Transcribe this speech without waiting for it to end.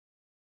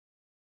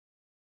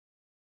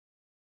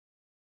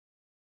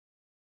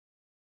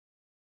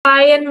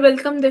Hi and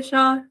welcome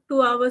Disha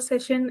to our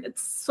session.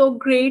 It's so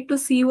great to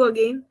see you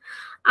again.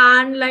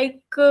 And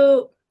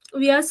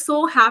we are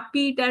so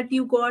happy that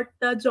you got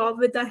the job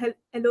with the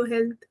Allo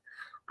Health.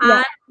 Yeah,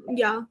 And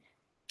yeah,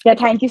 yeah. it,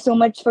 Thank you so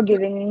much for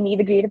giving me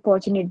the great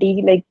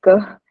opportunity,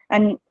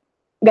 and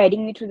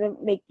guiding me through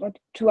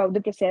throughout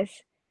the process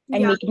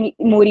and yeah, making it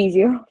more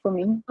easier for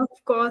me.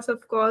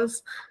 of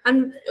course.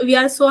 And we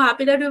are so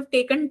happy that you've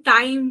taken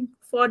time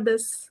for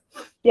this.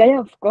 Yeah, yeah,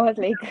 of course.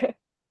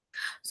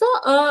 So,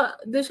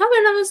 Disha,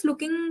 when I was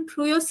looking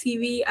through your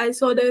CV, I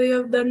saw that you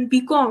have done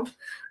BCom,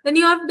 then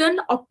you have done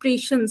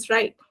operations,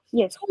 right?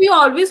 Yes. So, you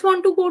always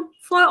want to go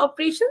for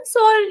operations,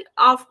 or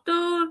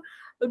after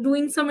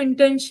doing some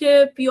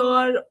internship,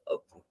 you're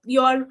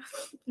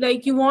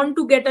like you want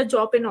to get a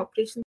job in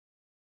operations?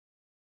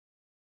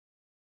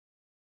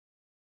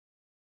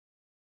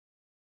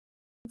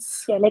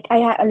 Yeah,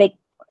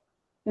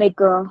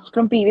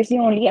 from previously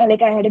only,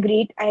 I had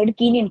a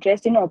keen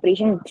interest in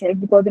operations itself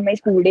because in my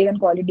school days and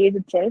college days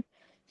itself.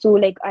 So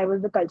I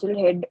was the cultural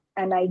head,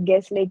 and I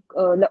guess the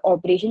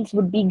operations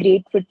would be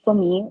great fit for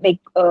me.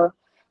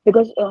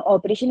 Because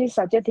operation is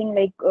such a thing,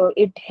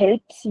 it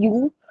helps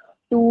you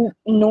to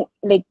know,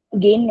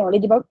 gain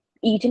knowledge about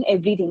each and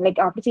everything. Like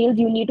after sales,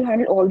 you need to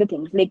handle all the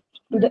things, to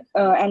Hmm,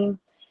 the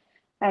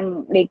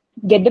and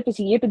get the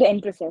procedure to the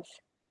end process.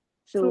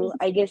 true. So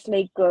I guess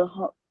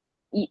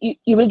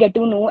you will get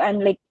to know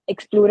and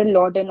explore a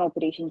lot in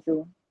operations.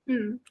 So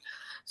Hmm.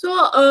 So,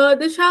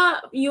 Disha,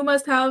 you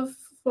must have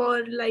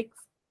for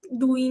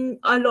doing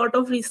a lot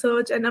of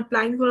research and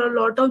applying for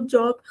a lot of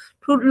job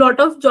through lot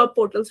of job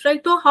portals,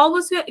 right? So, how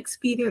was your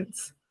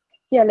experience?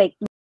 yeah,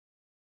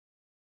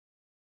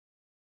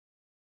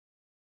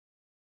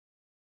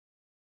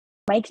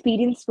 my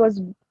experience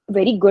was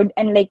very good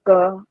and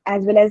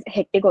as well as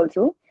hectic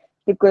also,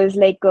 because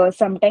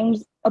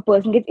sometimes a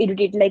person gets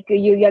irritated,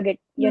 you're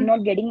Hmm.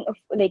 not getting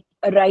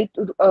a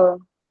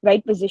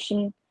right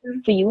position Hmm.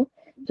 for you.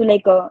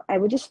 So I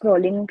was just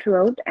scrolling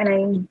throughout,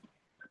 and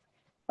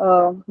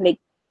I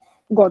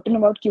got to know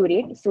about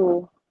CUR8.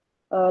 So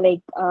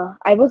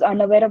I was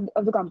unaware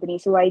of the company,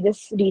 so I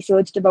just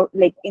researched about,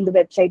 in the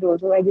website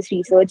also. I just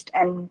researched,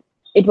 and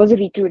it was a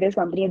recruiters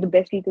company, the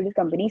best recruiters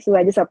company. So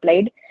I just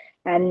applied,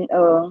 and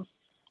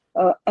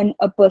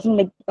a person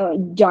like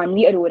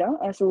Janvi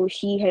Arora, so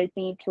she helped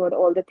me through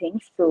all the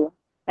things. So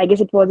I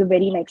guess it was a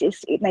very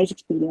nice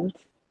experience.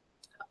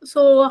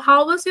 So,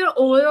 how was your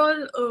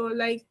overall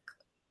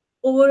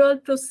overall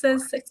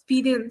process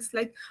experience,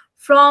 like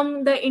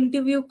from the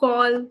interview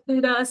call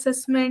to the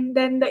assessment,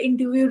 then the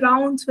interview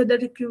rounds with the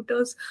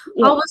recruiters?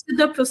 Yeah, How was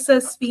the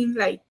process being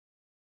like?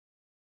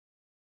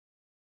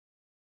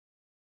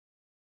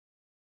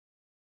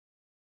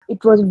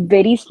 it was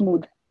very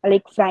smooth.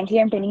 Like frankly,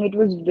 I'm telling you, it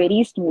was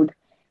very smooth.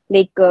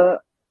 Like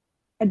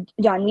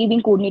Janvi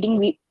been coordinating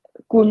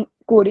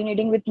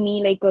with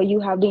me, you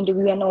have the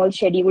interview and all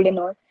scheduled and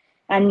all,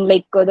 and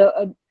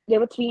there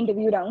were 3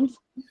 interview rounds.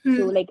 So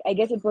Hmm. I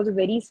guess it was a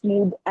very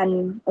smooth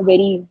and a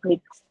very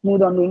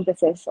smooth onboarding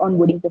process.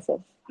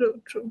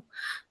 True, true.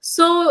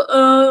 So,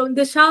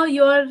 Disha,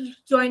 you're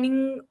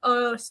joining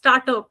a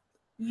startup.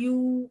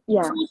 So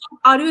Yeah,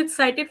 are you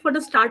excited for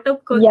the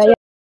startup yeah, culture?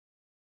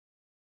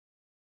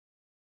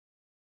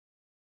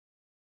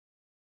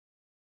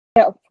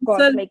 yeah. Of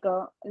course, So,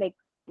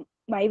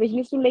 my vision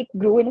is to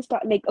grow in a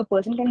start. Like a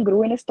person can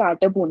grow in a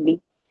startup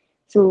only.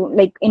 So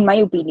in my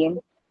opinion,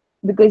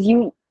 because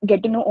you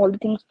get to know all the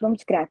things from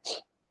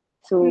scratch.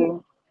 hmm,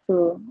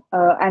 So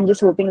I'm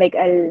just hoping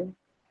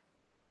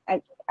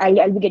I-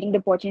 I'll be getting the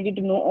opportunity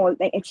to know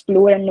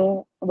explore and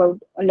know about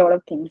a lot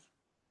of things.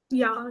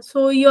 yeah.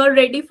 So you're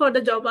ready for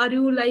the job. Are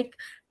you like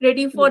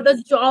ready for the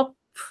Yes, job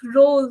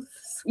roles?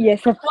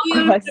 yes, of How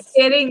you're course,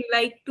 preparing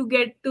like to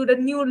get to the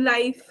new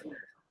life?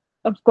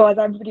 of course.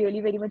 I'm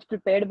really very much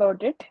prepared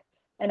about it,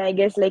 and I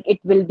guess it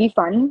will be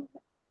fun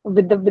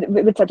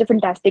with such a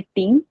fantastic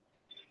team.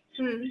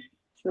 Hmm.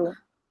 So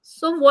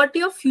So what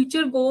your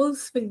future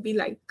goals will be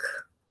like?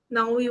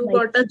 Now you my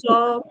got a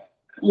job.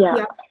 yeah,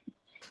 Yeah.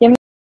 yeah.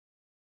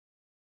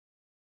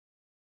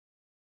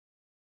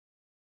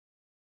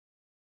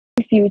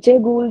 My future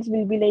goals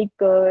will be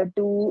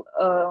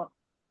to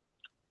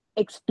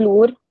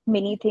explore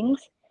many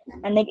things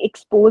and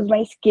expose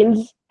my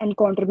skills and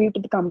contribute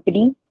to the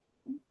company,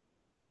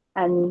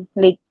 and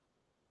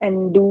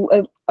do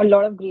a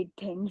lot of great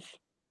things.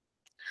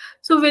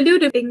 So will you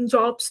reporting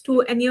jobs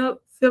to any of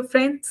your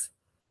friends?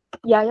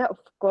 Yeah, yeah, of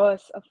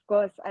course.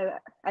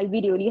 I'll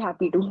be really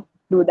happy to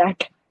do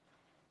that.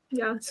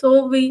 Yeah,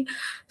 so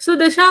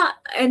Dasha,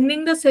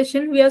 ending the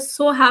session, we are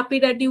so happy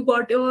that you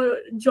got your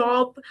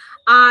job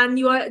and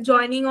you are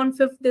joining on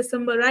 5th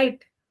December,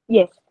 right?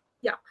 Yes,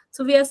 Yeah,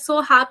 so we are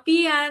so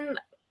happy and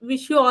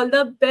wish you all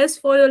the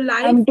best for your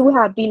life. I'm too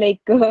happy.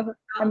 Yeah,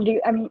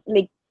 I'm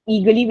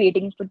eagerly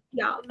waiting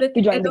yeah, with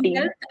to join the Allo team.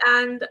 Health,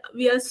 and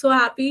we are so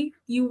happy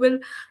you will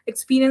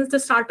experience the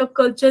startup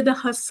culture, the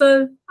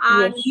hustle,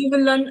 and Yes, you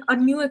will learn a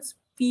new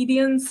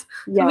experience.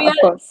 So yeah, of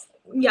course.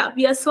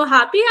 we are so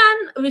happy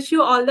and wish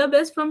you all the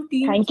best from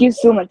team. Thank you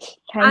so much.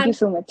 Thank you And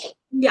so much.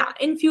 yeah,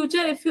 in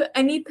future, if you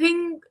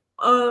anything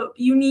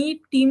you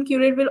need, Team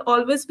Curate will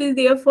always be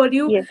there for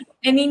you. Yes,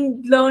 Any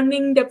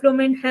learning,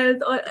 development,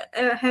 health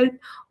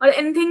or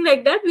anything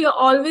like that, we are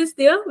always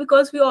there,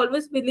 because we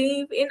always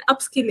believe in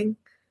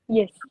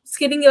yes.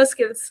 upskilling your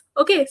skills.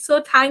 Okay,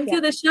 so thank Yeah.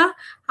 you, Disha.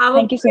 Have a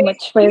Thank you so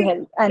much for your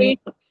help and great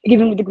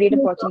giving me the great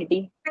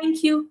opportunity.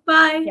 thank you.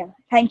 Bye. Yeah.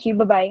 Thank you.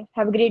 Bye bye.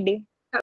 Have a great day.